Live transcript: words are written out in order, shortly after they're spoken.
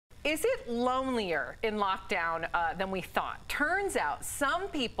Is it lonelier in lockdown than we thought? Turns out some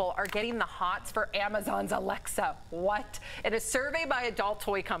people are getting the hots for Amazon's Alexa. What? In a survey by adult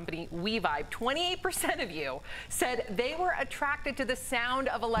toy company WeVibe, 28% of you said they were attracted to the sound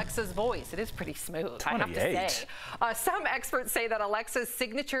of Alexa's voice. It is pretty smooth, I have to say. Some experts say that Alexa's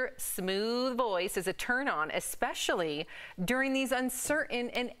signature smooth voice is a turn on, especially during these uncertain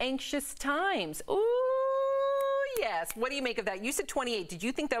and anxious times. Ooh. Yes. What do you make of that? You said 28. Did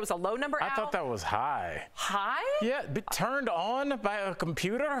you think that was a low number? I thought that was high. High? Yeah, but turned on by a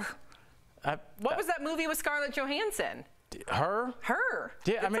computer? What was that movie with Scarlett Johansson? Her? Her.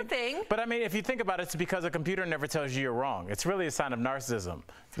 Yeah, it's a thing. But I mean, if you think about it, it's because a computer never tells you you're wrong. It's really a sign of narcissism.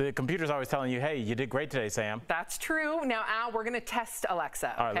 The computer's always telling you, hey, you did great today, Sam. That's true. Now, Al, we're going to test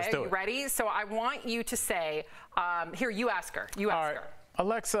Alexa. All right, let's do it. You ready? So I want you to say, here, you ask her. You ask her.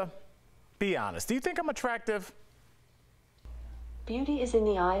 Alexa, be honest. Do you think I'm attractive? Beauty is in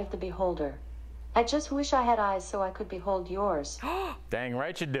the eye of the beholder. I just wish I had eyes so I could behold yours. Dang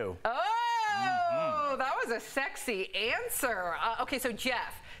right you do. Oh, that was a sexy answer. Okay, so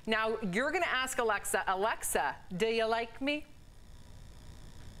Jeff, now you're going to ask Alexa, Alexa, do you like me?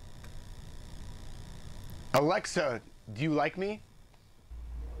 Alexa, do you like me?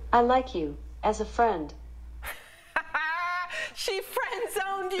 I like you as a friend. She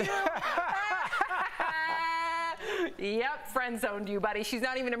friend-zoned you. Yep, friend-zoned you, buddy. She's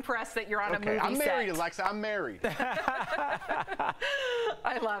not even impressed that you're on a movie set. I'm married, Alexa. I'm married. I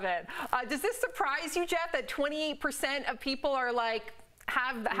love it. Does this surprise you, Jeff, that 28% of people are like,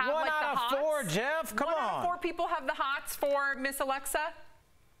 have like the hots? 1 out of 4, Jeff. Come on. 1 out of 4 people have the hots for Miss Alexa?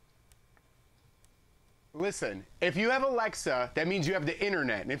 Listen, if you have Alexa, that means you have the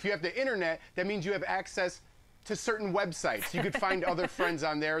internet. And if you have the internet, that means you have access to certain websites. You could find other friends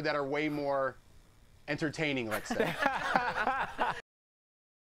on there that are way more entertaining, let's say.